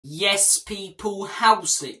Yes, people,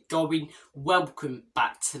 how's it going? Welcome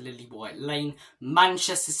back to Lily White Lane.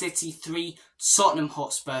 Manchester City 3, Tottenham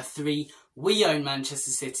Hotspur 3. We own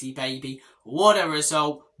Manchester City, baby. What a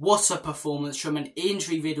result. What a performance from an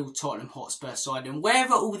injury-riddled Tottenham Hotspur side. And where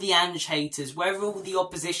are all the Ange haters? Where are all the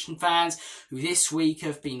opposition fans who this week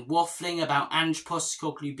have been waffling about Ange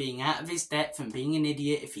Postecoglou being out of his depth and being an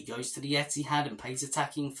idiot if he goes to the Etihad and plays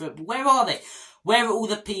attacking football? Where are they? Where are all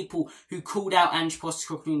the people who called out Ange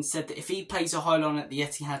Postecoglou and said that if he plays a high line at the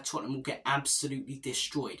Etihad, Tottenham will get absolutely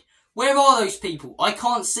destroyed? Where are those people? I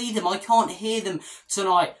can't see them. I can't hear them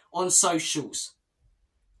tonight on socials.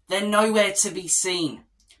 They're nowhere to be seen.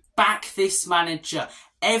 Back this manager.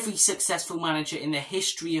 Every successful manager in the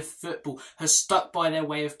history of football has stuck by their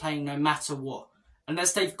way of playing no matter what. And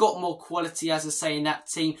as they've got more quality, as I say, in that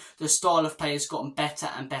team, the style of play has gotten better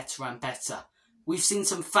and better and better. We've seen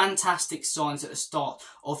some fantastic signs at the start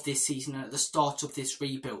of this season and at the start of this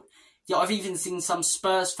rebuild. Yet I've even seen some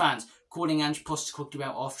Spurs fans calling Ange Postecoglou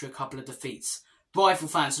out after a couple of defeats. Rival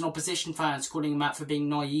fans and opposition fans calling him out for being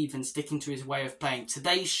naive and sticking to his way of playing.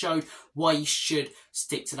 Today showed why he should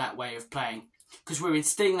stick to that way of playing. Because we're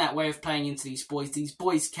instilling that way of playing into these boys. These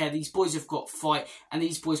boys care, these boys have got fight, and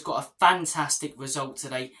these boys got a fantastic result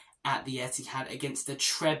today at the Etihad against the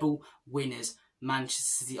treble winners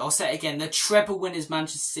Manchester City. I'll say it again, the treble winners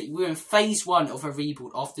Manchester City. We're in phase 1 of a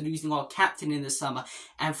rebuild after losing our captain in the summer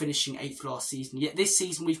and finishing 8th last season. Yet this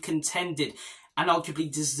season we've contended and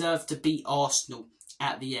arguably deserved to beat Arsenal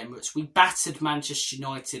at the Emirates. We battered Manchester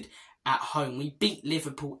United at home. We beat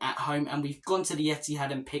Liverpool at home, and we've gone to the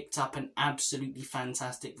Etihad and picked up an absolutely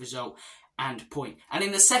fantastic result and point. And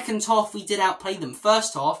in the second half we did outplay them.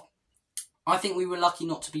 First half, I think we were lucky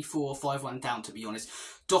not to be 4 or 5-1 down, to be honest.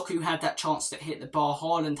 Doku had that chance that hit the bar.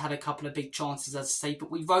 Haaland had a couple of big chances, as I say, but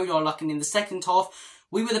we rode our luck. And in the second half,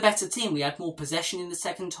 we were the better team. We had more possession in the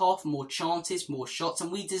second half, more chances, more shots,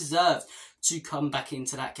 and we deserved to come back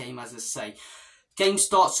into that game, as I say. Game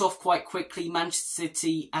starts off quite quickly. Manchester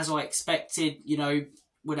City, as I expected,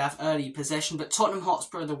 would have early possession, but Tottenham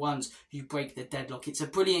Hotspur are the ones who break the deadlock. It's a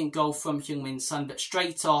brilliant goal from Heung-min Son, but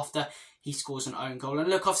straight after, he scores an own goal. And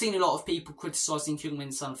look, I've seen a lot of people criticising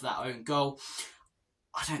Heung-min Son for that own goal.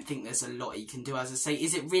 I don't think there's a lot he can do, as I say.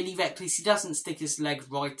 Is it really reckless? He doesn't stick his leg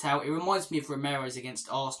right out. It reminds me of Romero's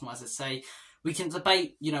against Arsenal, as I say. We can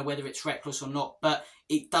debate, whether it's reckless or not, but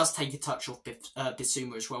it does take a touch off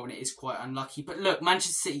Bissouma as well, and it is quite unlucky. But look,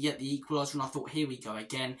 Manchester City get the equaliser, and I thought, here we go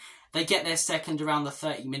again. They get their second around the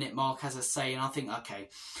 30-minute mark, as I say, and I think, okay,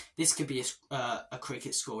 this could be a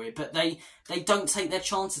cricket score here. But they don't take their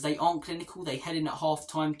chances. They aren't clinical. They head in at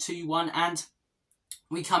half-time 2-1, and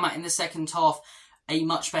we come out in the second half a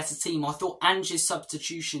much better team. I thought Ange's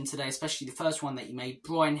substitution today, especially the first one that he made,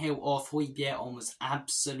 Bryan Hill off, Højbjerg on, was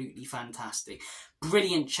absolutely fantastic.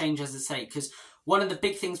 Brilliant change, as I say, because one of the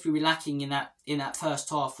big things we were lacking in that first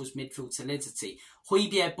half was midfield solidity.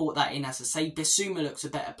 Højbjerg brought that in, as I say. Bissouma looks a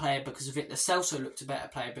better player because of it. Lo Celso looked a better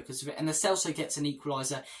player because of it. And Lo Celso gets an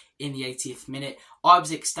equaliser in the 80th minute. I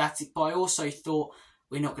was ecstatic, but I also thought,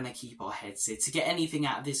 we're not going to keep our heads here. To get anything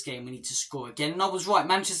out of this game, we need to score again. And I was right.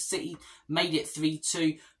 Manchester City made it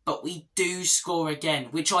 3-2, but we do score again,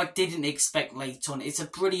 which I didn't expect late on. It's a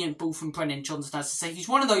brilliant ball from Brennan Johnson, as I say. He's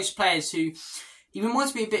one of those players who, he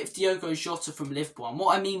reminds me a bit of Diogo Jota from Liverpool. And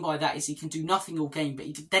what I mean by that is he can do nothing all game, but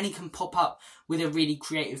then he can pop up with a really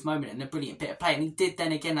creative moment and a brilliant bit of play. And he did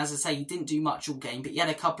then again, as I say, he didn't do much all game, but he had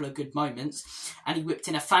a couple of good moments. And he whipped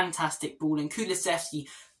in a fantastic ball. And Kulusevski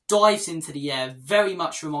dives into the air, very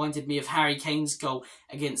much reminded me of Harry Kane's goal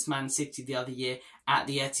against Man City the other year at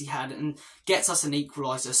the Etihad, and gets us an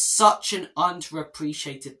equaliser. Such an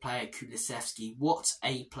underappreciated player, Kulusevski. What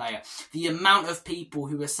a player. The amount of people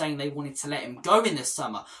who were saying they wanted to let him go in the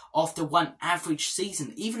summer after one average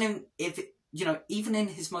season, even in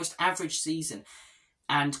his most average season,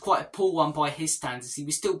 and quite a poor one by his standards, he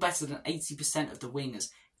was still better than 80% of the wingers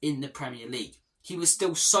in the Premier League. He was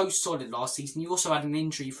still so solid last season. He also had an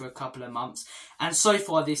injury for a couple of months. And so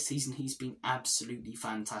far this season, he's been absolutely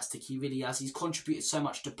fantastic. He really has. He's contributed so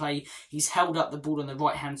much to play. He's held up the ball on the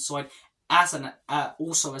right-hand side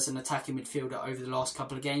also as an attacking midfielder over the last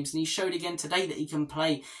couple of games. And he showed again today that he can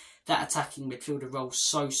play that attacking midfielder role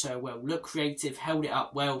so well. Look creative, held it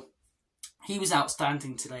up well. He was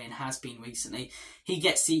outstanding today and has been recently. He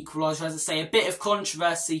gets the equaliser, as I say, a bit of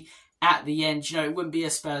controversy at the end. It wouldn't be a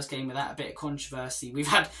Spurs game without a bit of controversy. We've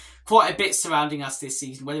had quite a bit surrounding us this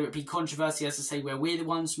season, whether it be controversy, as I say, where we're the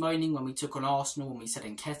ones moaning when we took on Arsenal, when we said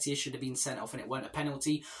Nketiah should have been sent off and it weren't a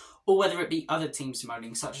penalty, or whether it be other teams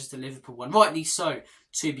moaning, such as the Liverpool one. Rightly so,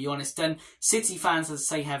 to be honest. And City fans, as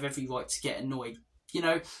I say, have every right to get annoyed.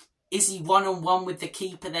 Is he one-on-one with the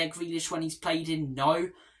keeper there, Grealish, when he's played in? No.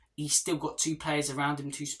 He's still got 2 players around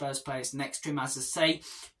him, 2 Spurs players next to him, as I say.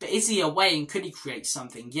 But is he away and could he create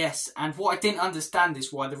something? Yes. And what I didn't understand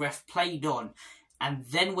is why the ref played on. And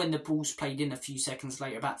then when the ball's played in a few seconds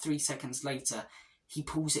later, about 3 seconds later, he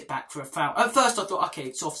pulls it back for a foul. At first I thought, okay,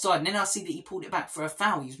 it's offside. And then I see that he pulled it back for a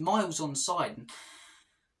foul. He's miles onside. And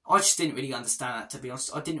I just didn't really understand that, to be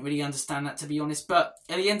honest. But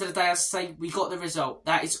at the end of the day, as I say, we got the result.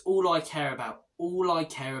 That is all I care about. All I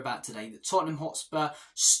care about today. That Tottenham Hotspur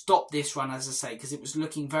stopped this run, as I say, because it was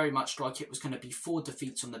looking very much like it was going to be 4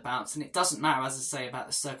 defeats on the bounce. And it doesn't matter, as I say, about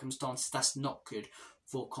the circumstances. That's not good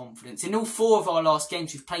for confidence. In all 4 of our last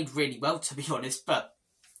games, we've played really well, to be honest. But,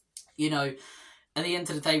 you know, at the end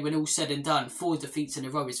of the day, when all's said and done, 4 defeats in a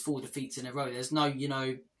row is 4 defeats in a row. There's no, you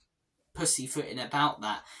know, pussyfooting about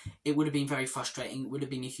that. It would have been very frustrating. It would have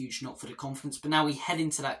been a huge knock for the confidence. But now we head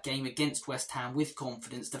into that game against West Ham with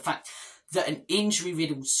confidence. The fact that an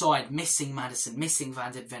injury-riddled side, missing Maddison, missing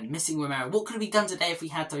Van der Ven, missing Romero, what could have been done today if we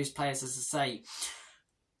had those players, as I say,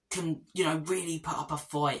 can, you know, really put up a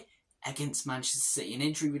fight against Manchester City. An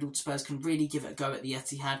injury-riddled Spurs can really give it a go at the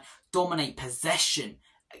Etihad, dominate possession.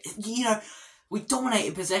 You know, we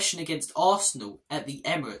dominated possession against Arsenal at the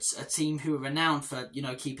Emirates, a team who are renowned for, you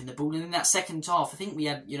know, keeping the ball. And in that second half, I think we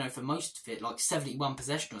had, you know, for most of it, like 71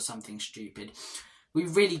 possession or something stupid. We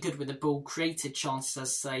were really good with the ball, created chances,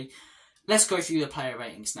 as I say. Let's go through the player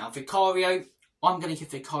ratings now. Vicario, I'm going to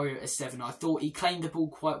give Vicario a 7. I thought he claimed the ball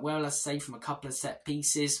quite well, as I say, from a couple of set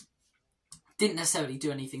pieces. Didn't necessarily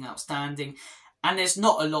do anything outstanding. And there's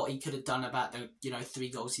not a lot he could have done about the, you know, 3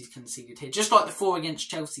 goals he's conceded here. Just like the 4 against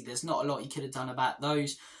Chelsea, there's not a lot he could have done about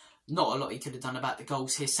those. Not a lot he could have done about the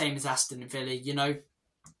goals here. Same as Aston Villa, you know.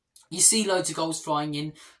 You see loads of goals flying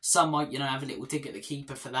in. Some might, you know, have a little dig at the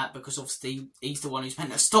keeper for that, because obviously he's the one who's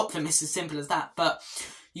meant to stop them. It's as simple as that. But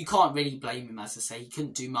you can't really blame him, as I say. He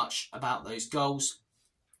couldn't do much about those goals.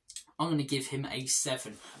 I'm going to give him a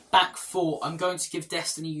 7. Back 4, I'm going to give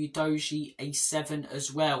Destiny Udogie a 7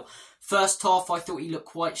 as well. First half, I thought he looked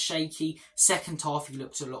quite shaky. Second half, he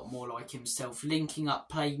looked a lot more like himself. Linking up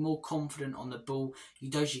play, more confident on the ball.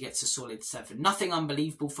 Udogie gets a solid 7. Nothing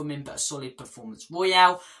unbelievable from him, but a solid performance.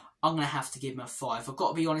 Royale, I'm going to have to give him a 5. I've got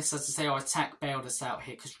to be honest, as I say, our attack bailed us out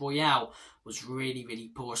here, because Royale was really, really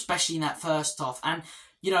poor, especially in that first half. And,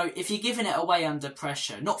 you know, if you're giving it away under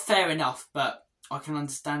pressure, not fair enough, but I can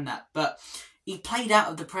understand that. But he played out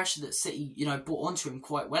of the pressure that City, you know, brought onto him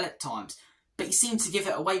quite well at times. But he seemed to give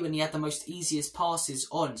it away when he had the most easiest passes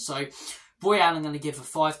on. So Royale, I'm going to give a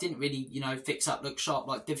 5. Didn't really, you know, fix up, look sharp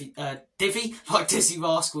like Dizzy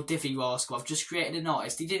Rascal. I've just created an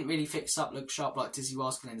artist. He didn't really fix up, look sharp like Dizzy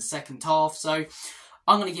Rascal in the second half. So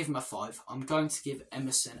I'm going to give him a 5. I'm going to give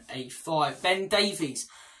Emerson a 5. Ben Davies.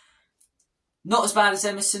 Not as bad as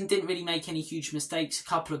Emerson, didn't really make any huge mistakes, a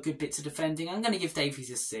couple of good bits of defending. I'm going to give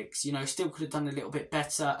Davies a 6. You know, still could have done a little bit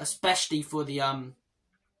better, especially for the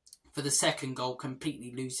second goal.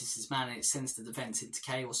 Completely loses his man and it sends the defence into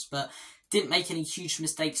chaos. But didn't make any huge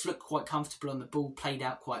mistakes, looked quite comfortable on the ball, played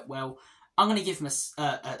out quite well. I'm going to give him a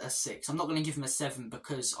 6. I'm not going to give him a 7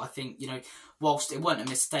 because I think, you know, whilst it wasn't a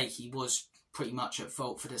mistake, he was pretty much at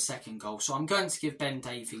fault for the second goal. So I'm going to give Ben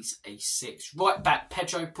Davies a 6. Right back,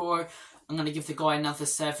 Pedro Porro. I'm going to give the guy another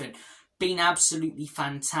 7. Been absolutely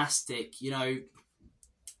fantastic, you know,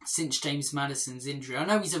 since James Maddison's injury. I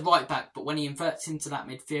know he's a right back, but when he inverts into that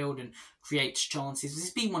midfield and creates chances,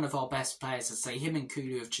 he's been one of our best players. I'd say him and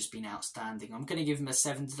Kulu have just been outstanding. I'm going to give him a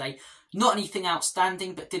 7 today. Not anything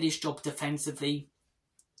outstanding, but did his job defensively.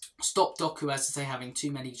 Stopped Doku, as I say, having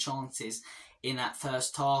too many chances in that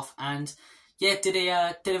first half. And yeah, did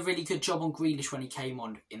a really good job on Grealish when he came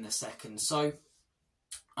on in the second. So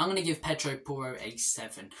I'm going to give Pedro Porro a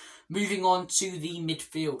 7. Moving on to the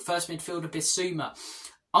midfield. First midfielder, Bissouma.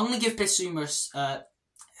 I'm going to give Bissouma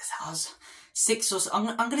 6 or so.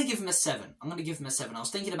 I'm going to give him a 7. I'm going to give him a 7. I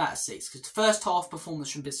was thinking about a 6 because the first half performance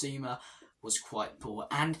from Bissouma was quite poor.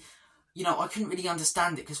 And, you know, I couldn't really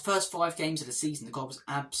understand it because first 5 games of the season, the guy was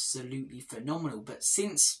absolutely phenomenal. But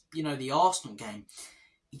since, you know, the Arsenal game,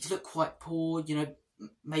 he's looked quite poor. You know,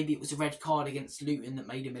 maybe it was a red card against Luton that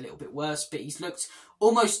made him a little bit worse, but he's looked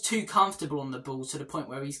almost too comfortable on the ball to the point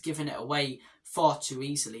where he's given it away far too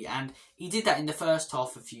easily. And he did that in the first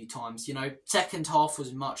half a few times. You know, second half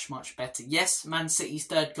was much, much better. Yes, Man City's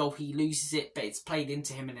third goal, he loses it, but it's played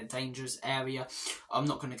into him in a dangerous area. I'm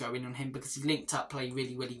not going to go in on him because he linked up play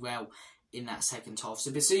really, really well in that second half. So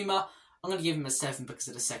Bissouma, I'm going to give him a 7 because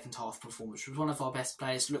of the second half performance. He was one of our best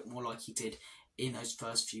players, looked more like he did in those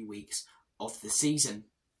first few weeks of the season.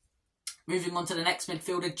 Moving on to the next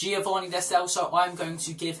midfielder, Giovanni Lo Celso, I'm going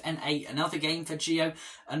to give an 8. Another game for Gio,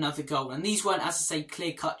 another goal. And these weren't, as I say,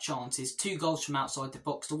 clear-cut chances. 2 goals from outside the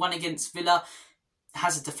box. The one against Villa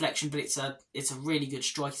has a deflection, but it's a really good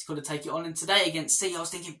strike. He's got to take it on. And today against City, I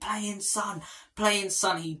was thinking, play in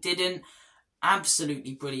Son. He didn't.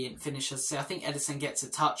 Absolutely brilliant finish. As I say, I think Ederson gets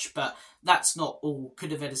a touch, but that's not all.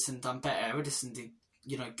 Could have Ederson done better? Ederson did,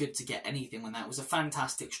 good to get anything when that was a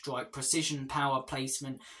fantastic strike. Precision, power,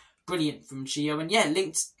 placement. Brilliant from Gio. And yeah,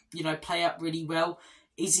 linked, play up really well.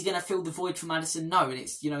 Is he going to fill the void for Maddison? No. And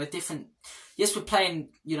it's, a different... Yes, we're playing,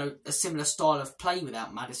 a similar style of play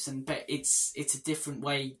without Maddison, but it's a different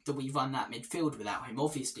way that we run that midfield without him.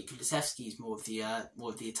 Obviously, Kulusevski is more of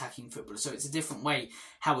the attacking footballer, so it's a different way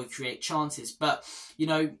how we create chances. But,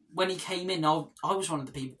 when he came in, I was one of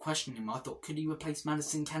the people questioning him. I thought, could he replace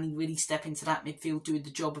Maddison? Can he really step into that midfield, doing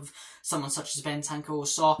the job of someone such as Bentancur or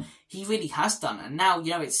Sarr? He really has done, and now,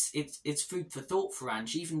 it's food for thought for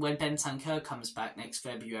Ange. Even when Bentancur comes back next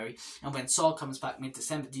February, and when Sarr comes back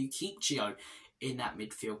mid-December, do you keep Gio in that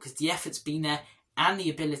midfield? Because the effort's been there and the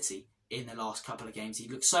ability in the last couple of games. He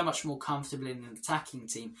looks so much more comfortable in an attacking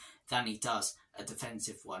team than he does a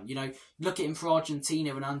defensive one. Look at him for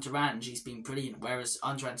Argentina and under Ange, he's been brilliant. Whereas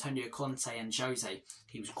under Antonio Conte and Jose,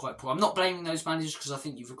 he was quite poor. I'm not blaming those managers because I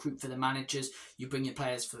think you recruit for the managers. You bring your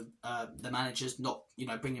players for the managers, not,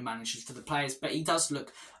 bring your managers for the players. But he does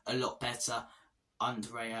look a lot better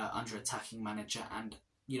under attacking manager and,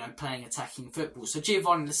 playing attacking football. So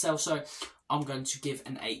Giovanni Lo Celso, I'm going to give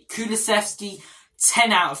an 8. Kulusevski,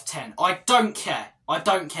 10 out of 10. I don't care.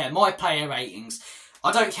 My player ratings.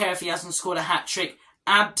 I don't care if he hasn't scored a hat-trick.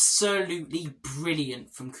 Absolutely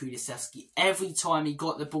brilliant from Kulusevski. Every time he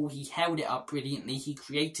got the ball, he held it up brilliantly. He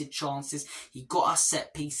created chances. He got us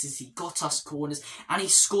set pieces. He got us corners. And he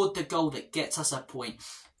scored the goal that gets us a point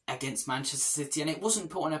against Manchester City. And it wasn't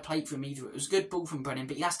put on a plate for him either. It was a good ball from Brennan,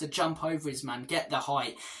 but he has to jump over his man, get the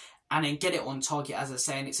height, and then get it on target, as I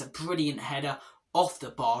say. And it's a brilliant header off the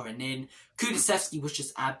bar and in. Kulusevski was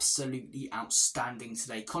just absolutely outstanding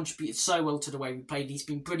today. Contributed so well to the way we played. He's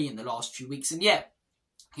been brilliant the last few weeks. And yeah,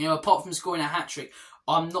 apart from scoring a hat-trick,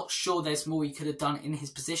 I'm not sure there's more he could have done in his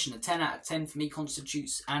position. A 10 out of 10 for me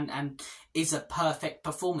constitutes and is a perfect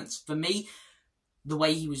performance. For me, the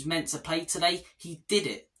way he was meant to play today, he did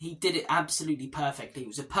it. He did it absolutely perfectly. It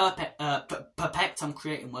was a perfect, I'm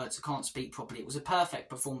creating words, I can't speak properly. It was a perfect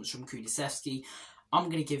performance from Kulusevski. I'm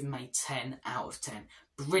going to give him a 10 out of 10.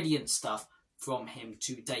 Brilliant stuff from him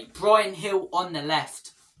today. Brian Hill on the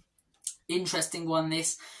left. Interesting one,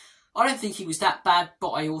 this. I don't think he was that bad,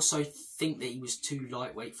 but I also think that he was too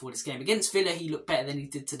lightweight for this game. Against Villa, he looked better than he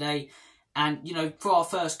did today. And, for our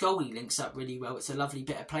first goal, he links up really well. It's a lovely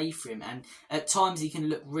bit of play for him. And at times, he can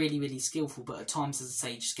look really, really skillful. But at times, as I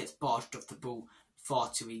say, he just gets barged off the ball far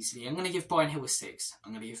too easily. I'm going to give Brian Hill a 6.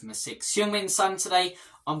 I'm going to give him a 6. Heung-min Son today,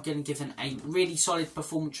 I'm going to give an 8. Really solid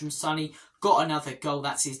performance from Sonny. Got another goal.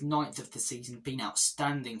 That's his 9th of the season. Been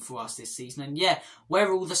outstanding for us this season. And yeah, where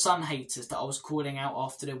are all the Son haters that I was calling out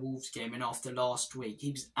after the Wolves game and after last week?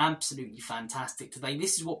 He was absolutely fantastic today.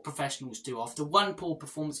 This is what professionals do. After one poor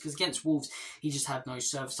performance, because against Wolves, he just had no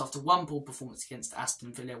service. After one poor performance against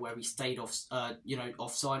Aston Villa, where he stayed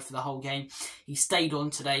offside for the whole game, he stayed on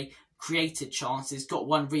today, created chances, got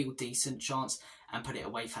one real decent chance, and put it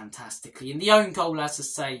away fantastically. And the own goal, as I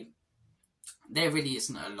say, there really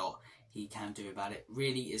isn't a lot he can do about it.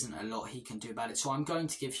 Really isn't a lot he can do about it. So I'm going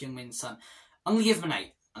to give Heung-min Son, I'm going to give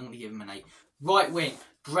him an 8. Right wing,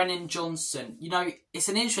 Brennan Johnson. It's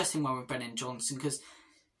an interesting one with Brennan Johnson because,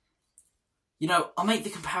 I make the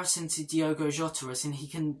comparison to Diogo Jota, as in he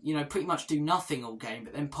can, pretty much do nothing all game,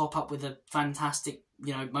 but then pop up with a fantastic,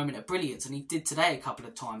 moment of brilliance. And he did today a couple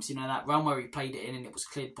of times. That run where he played it in and it was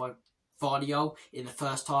cleared by Guardiola in the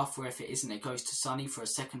first half, where if it isn't, it goes to Sonny for a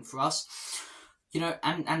second for us.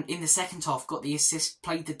 And in the second half, got the assist,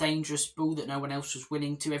 played the dangerous ball that no one else was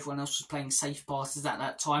willing to. Everyone else was playing safe passes at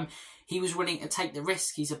that time. He was willing to take the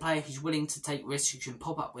risk. He's a player who's willing to take risks, who can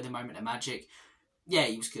pop up with a moment of magic. Yeah,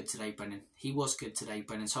 he was good today, Brennan. He was good today,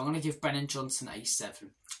 Brennan. So I'm going to give Brennan Johnson a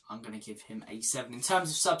 7. I'm going to give him a 7. In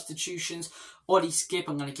terms of substitutions, Ollie Skip,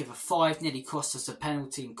 I'm going to give a 5. Nearly cost us a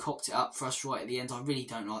penalty and cocked it up for us right at the end. I really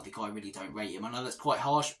don't like the guy. I really don't rate him. I know that's quite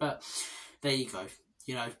harsh, but there you go.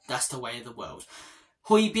 That's the way of the world.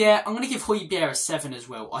 Højbjerg, I'm going to give Højbjerg a 7 as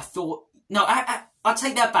well. I thought... No, I'll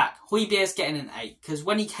take that back. Højbjerg's getting an 8. Because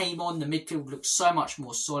when he came on, the midfield looked so much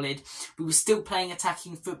more solid. We were still playing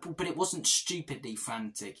attacking football, but it wasn't stupidly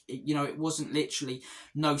frantic. It wasn't literally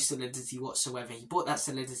no solidity whatsoever. He brought that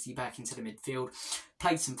solidity back into the midfield.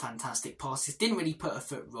 Played some fantastic passes. Didn't really put a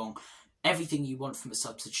foot wrong. Everything you want from a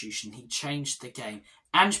substitution. He changed the game.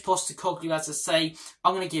 Ange Postecoglou, as I say,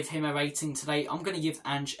 I'm going to give him a rating today. I'm going to give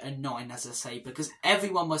Ange a 9, as I say, because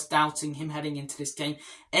everyone was doubting him heading into this game.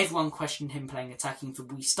 Everyone questioned him playing attacking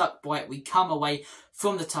football. We stuck by it. We come away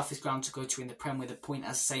from the toughest ground to go to in the Prem with a point,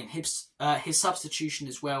 as I say, and his substitution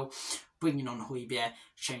as well, bringing on Højbjerg,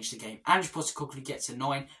 changed the game. Ange Postecoglou gets a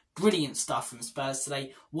 9. Brilliant stuff from Spurs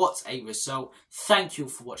today. What a result. Thank you all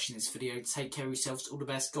for watching this video. Take care of yourselves. All the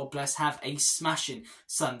best. God bless. Have a smashing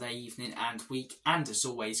Sunday evening and week. And as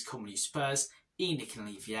always, come on you Spurs. Nick and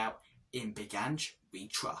leave you out. In Big Ange, we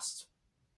trust.